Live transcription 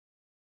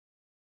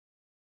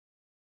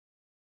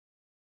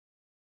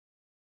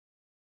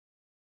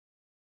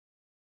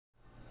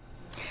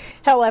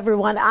Hello,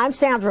 everyone. I'm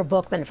Sandra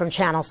Bookman from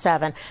Channel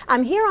 7.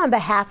 I'm here on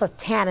behalf of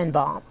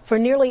Tannenbaum. For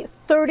nearly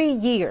 30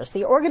 years,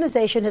 the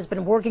organization has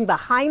been working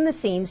behind the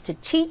scenes to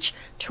teach,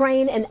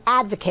 train, and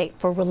advocate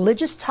for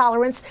religious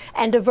tolerance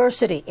and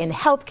diversity in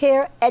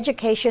healthcare,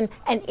 education,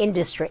 and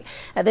industry.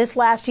 Now, this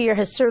last year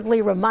has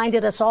certainly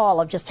reminded us all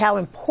of just how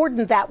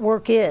important that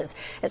work is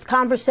as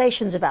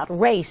conversations about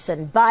race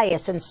and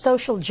bias and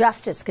social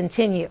justice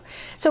continue.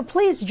 So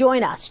please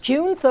join us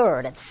June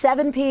 3rd at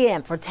 7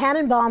 p.m. for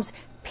Tannenbaum's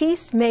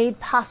Peace Made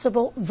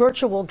Possible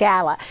virtual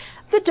gala.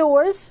 The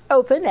doors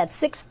open at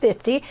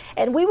 6:50,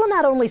 and we will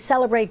not only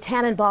celebrate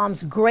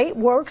Tannenbaum's great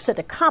works and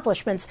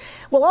accomplishments,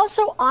 we'll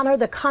also honor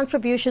the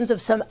contributions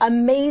of some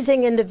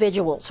amazing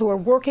individuals who are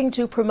working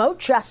to promote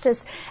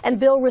justice and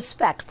build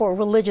respect for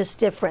religious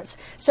difference.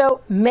 So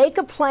make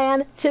a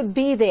plan to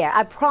be there.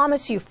 I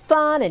promise you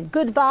fun and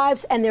good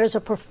vibes, and there's a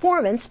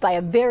performance by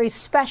a very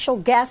special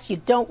guest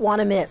you don't want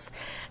to miss.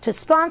 To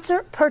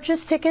sponsor,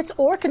 purchase tickets,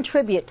 or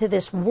contribute to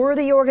this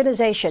worthy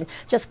organization,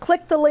 just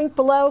click the link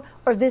below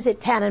or visit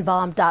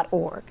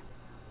Tannenbaum.org.